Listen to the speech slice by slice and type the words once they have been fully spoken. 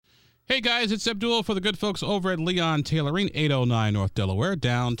Hey guys, it's Abdul for the good folks over at Leon Tailoring, 809 North Delaware,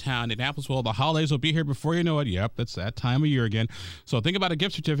 downtown Indianapolis. Well, the holidays will be here before you know it. Yep, it's that time of year again. So think about a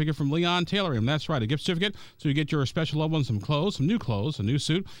gift certificate from Leon Tailoring. That's right, a gift certificate so you get your special loved one some clothes, some new clothes, a new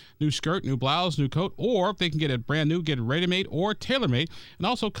suit, new skirt, new blouse, new coat, or they can get it brand new, get it ready-made or tailor-made, and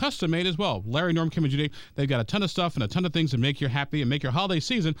also custom-made as well. Larry, Norm, Kim, and Judy, they've got a ton of stuff and a ton of things to make you happy and make your holiday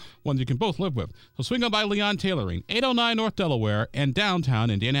season one you can both live with. So swing on by Leon Tailoring, 809 North Delaware, and downtown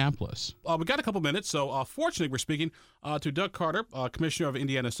Indianapolis. We got a couple minutes, so fortunately we're speaking to Doug Carter, Commissioner of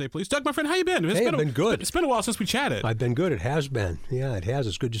Indiana State Police. Doug, my friend, how you been? I've been good. It's been a while since we chatted. I've been good. It has been. Yeah, it has.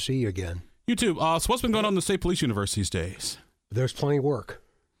 It's good to see you again. You too. So what's been going on in the State Police Universe these days? There's plenty of work.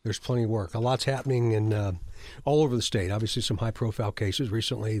 A lot's happening in all over the state. Obviously, some high-profile cases.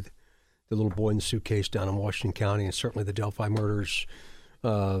 Recently, the little boy in the suitcase down in Washington County, and certainly the Delphi murders.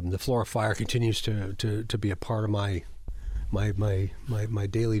 The Florida fire continues to be a part of my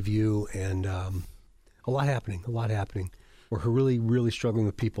daily view, and a lot happening. We're really struggling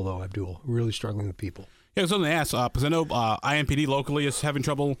with people, though, Abdul. Really struggling with people. Yeah, I was going to ask, because I know IMPD locally is having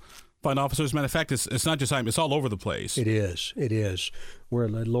trouble finding officers. As a matter of fact, it's not just IMPD, it's all over the place. It is. We're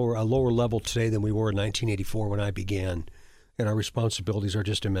at a lower level today than we were in 1984 when I began, and our responsibilities are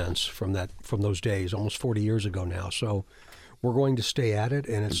just immense from those days, almost 40 years ago now. So we're going to stay at it,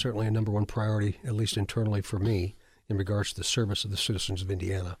 and it's certainly a number one priority, at least internally for me, in regards to the service of the citizens of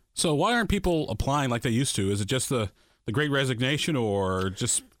Indiana. So why aren't people applying like they used to? Is it just the Great Resignation, or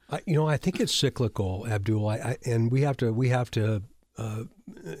just? I think it's cyclical, Abdul. And we have to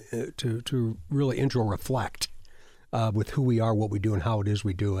really reflect with who we are, what we do, and how it is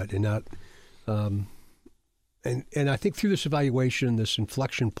we do it, and not. And I think through this evaluation, this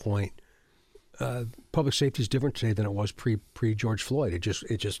inflection point, public safety is different today than it was pre George Floyd. It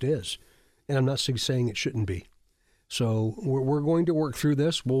just is, and I'm not saying it shouldn't be. So we're going to work through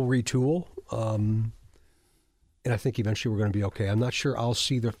this. We'll retool, and I think eventually we're going to be okay. I'm not sure I'll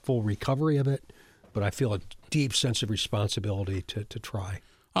see the full recovery of it, but I feel a deep sense of responsibility to try.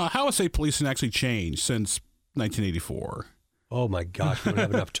 How has state policing actually changed since 1984? Oh, my gosh, we don't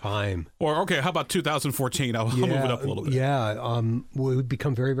have enough time. Or, okay, how about 2014? I'll move it up a little bit. Yeah, we've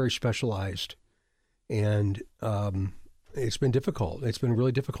become very, very specialized, and it's been difficult. It's been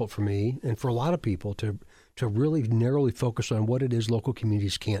really difficult for me and for a lot of people to really narrowly focus on what it is local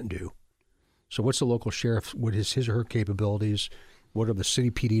communities can't do. So what's the local sheriff, what is his or her capabilities, what are the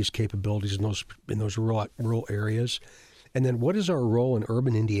city PD's capabilities in those rural areas, and then what is our role in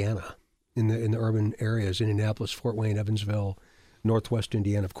urban Indiana, in the urban areas, Indianapolis, Fort Wayne, Evansville, Northwest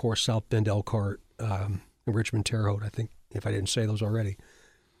Indiana, of course, South Bend, Elkhart, and Richmond, Terre Haute, I think, if I didn't say those already.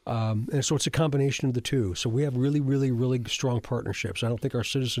 And so it's a combination of the two. So we have really strong partnerships. I don't think our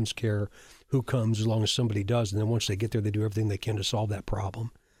citizens care who comes as long as somebody does. And then once they get there, they do everything they can to solve that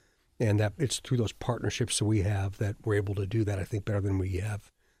problem. And that it's through those partnerships that we have that we're able to do that, I think, better than we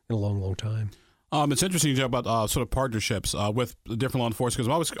have in a long time. It's interesting to talk about sort of partnerships with the different law enforcement,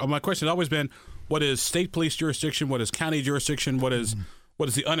 because my question has always been, what is state police jurisdiction? What is county jurisdiction? What is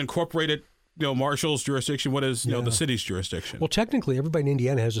the unincorporated marshal's jurisdiction? What is the city's jurisdiction? Well, technically, everybody in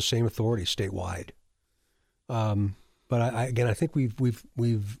Indiana has the same authority statewide. But I think we've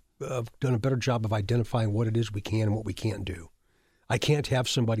done a better job of identifying what it is we can and what we can't do. I can't have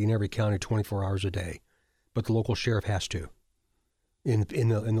somebody in every county 24 hours a day, but the local sheriff has to. In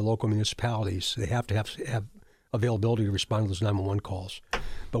the local municipalities, they have to have availability to respond to those 911 calls.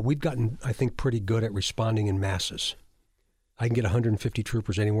 But we've gotten, I think, pretty good at responding in masses. I can get 150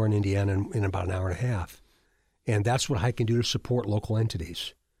 troopers anywhere in Indiana in about an hour and a half. And that's what I can do to support local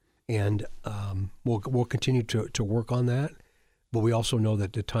entities. And we'll continue to work on that. But we also know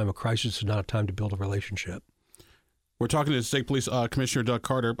that the time of crisis is not a time to build a relationship. We're talking to State Police Commissioner Doug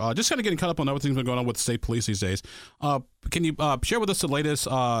Carter. Just kind of getting caught up on everything's been going on with state police these days. Can you share with us the latest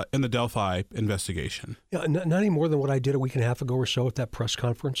in the Delphi investigation? Yeah, not any more than what I did a week and a half ago or so at that press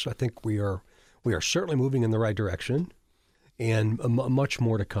conference. I think we are certainly moving in the right direction, and much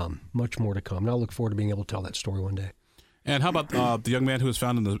more to come. And I'll look forward to being able to tell that story one day. And how about the young man who was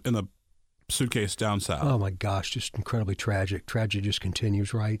found in the suitcase down south? Oh my gosh, just incredibly tragic. Tragedy just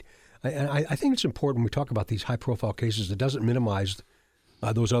continues, right? I think it's important when we talk about these high-profile cases, it doesn't minimize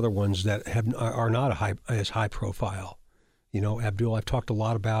those other ones that are not as high-profile. Abdul, I've talked a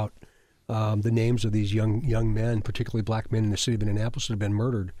lot about the names of these young men, particularly black men in the city of Indianapolis that have been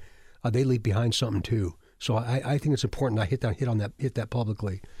murdered. They leave behind something too. So I think it's important. I hit that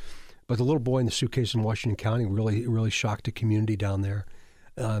publicly. But the little boy in the suitcase in Washington County really shocked the community down there.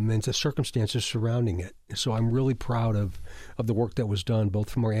 And the circumstances surrounding it. So I'm really proud of the work that was done, both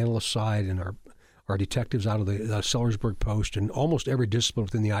from our analyst side and Our detectives out of the Sellersburg Post and almost every discipline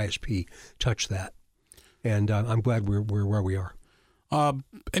within the ISP touch that. And I'm glad we're where we are.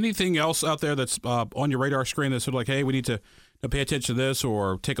 Anything else out there that's on your radar screen that's sort of like, hey, we need to pay attention to this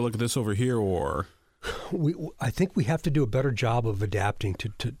or take a look at this over here? Or I think we have to do a better job of adapting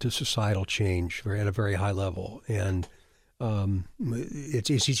to societal change at a very high level. And it's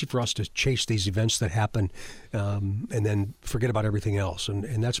easy for us to chase these events that happen and then forget about everything else.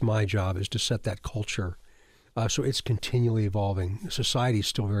 And that's my job, is to set that culture. So it's continually evolving. Society is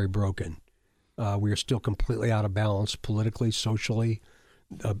still very broken. We are still completely out of balance politically, socially,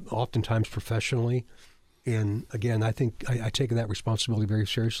 oftentimes professionally. And again, I think I take that responsibility very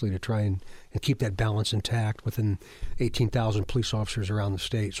seriously to try and keep that balance intact within 18,000 police officers around the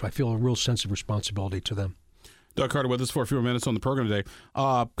state. So I feel a real sense of responsibility to them. Doug Carter with us for a few more minutes on the program today.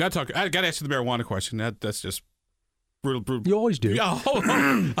 I got to ask you the marijuana question. That's just brutal. You always do. Yeah,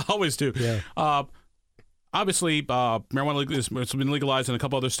 I always do. Yeah. Obviously, marijuana it's been legalized in a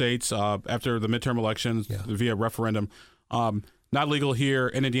couple other states after the midterm elections via referendum. Not legal here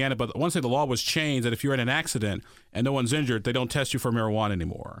in Indiana, but I want to say the law was changed that if you're in an accident and no one's injured, they don't test you for marijuana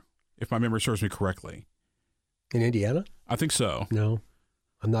anymore, if my memory serves me correctly. In Indiana? I think so. No,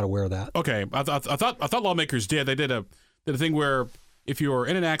 I'm not aware of that. Okay, I thought lawmakers did. They did a thing where if you're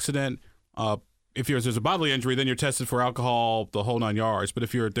in an accident, if there's a bodily injury, then you're tested for alcohol, the whole 9 yards. But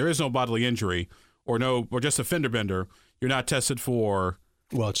if there is no bodily injury or just a fender bender, you're not tested for.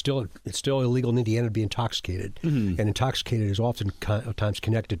 Well, it's still illegal in Indiana to be intoxicated, and intoxicated is oftentimes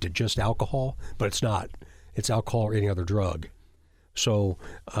connected to just alcohol, but it's not. It's alcohol or any other drug. So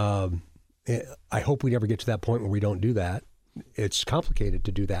I hope we never get to that point where we don't do that. It's complicated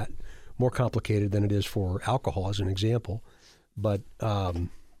to do that, more complicated than it is for alcohol, as an example. But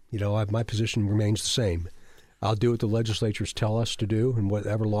my position remains the same. I'll do what the legislatures tell us to do and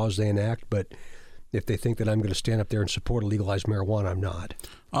whatever laws they enact, but if they think that I'm going to stand up there and support legalized marijuana, I'm not.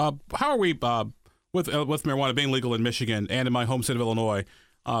 How are we with marijuana being legal in Michigan and in my home state of Illinois?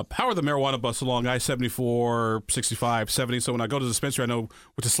 How are the marijuana busts along I-74, 65, 70? So when I go to the dispensary, I know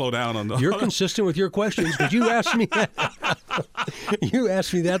what to slow down on. You're consistent with your questions, but you asked me that. You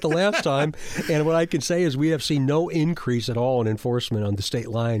asked me that the last time, and what I can say is we have seen no increase at all in enforcement on the state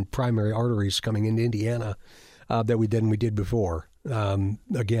line primary arteries coming into Indiana that we did before.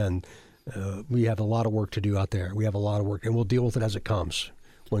 Again. We have a lot of work to do out there. We have a lot of work, and we'll deal with it as it comes.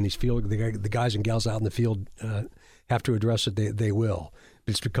 When the guys and gals out in the field have to address it, they will.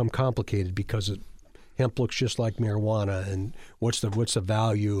 But it's become complicated because hemp looks just like marijuana, and what's the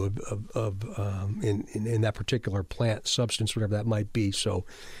value of in that particular plant substance, whatever that might be. So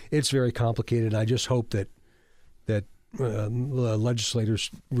it's very complicated. And I just hope that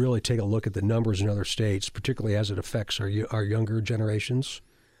legislators really take a look at the numbers in other states, particularly as it affects our younger generations,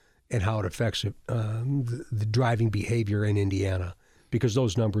 and how it affects the driving behavior in Indiana, because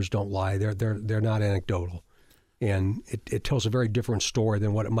those numbers don't lie. They're not anecdotal, and it tells a very different story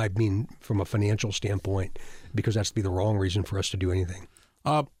than what it might mean from a financial standpoint, because that's the wrong reason for us to do anything.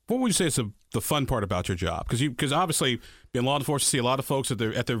 What would you say is the fun part about your job? Because obviously, being law enforcement, you see a lot of folks at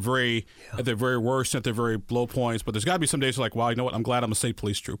their very worst, at their very low points. But there's got to be some days like, wow, you know what? I'm glad I'm a state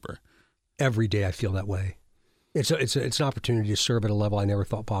police trooper. Every day I feel that way. It's an opportunity to serve at a level I never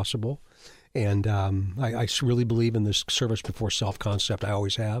thought possible, and I really believe in this service before self concept. I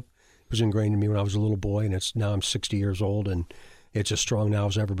always have. It was ingrained in me when I was a little boy, and now I'm 60 years old, and it's as strong now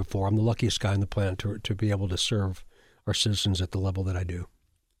as ever before. I'm the luckiest guy on the planet to be able to serve our citizens at the level that I do.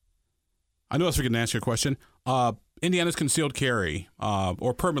 I know I was forgetting to ask you a question. Indiana's concealed carry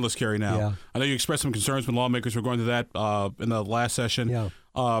or permitless carry now. Yeah. I know you expressed some concerns when lawmakers were going to that in the last session.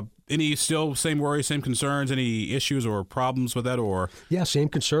 Yeah. Any still same worries, same concerns, any issues or problems with that? Or yeah, same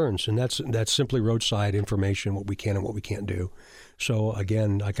concerns, and that's simply roadside information, what we can and what we can't do. So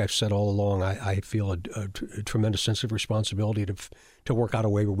again, like I've said all along, I feel a tremendous sense of responsibility to work out a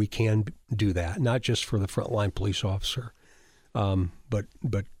way where we can do that, not just for the frontline police officer, but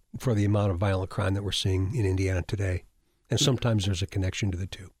for the amount of violent crime that we're seeing in Indiana today. And sometimes there's a connection to the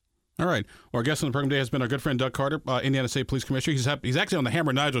two. All right. Well, our guest on the program today has been our good friend Doug Carter, Indiana State Police Commissioner. He's actually on the Hammer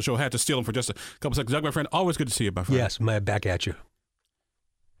and Nigel show. I had to steal him for just a couple seconds. Doug, my friend, always good to see you, my friend. Yes, back at you.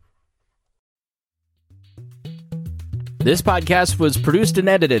 This podcast was produced and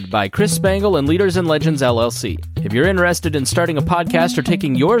edited by Chris Spangle and Leaders and Legends, LLC. If you're interested in starting a podcast or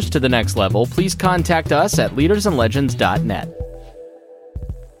taking yours to the next level, please contact us at leadersandlegends.net.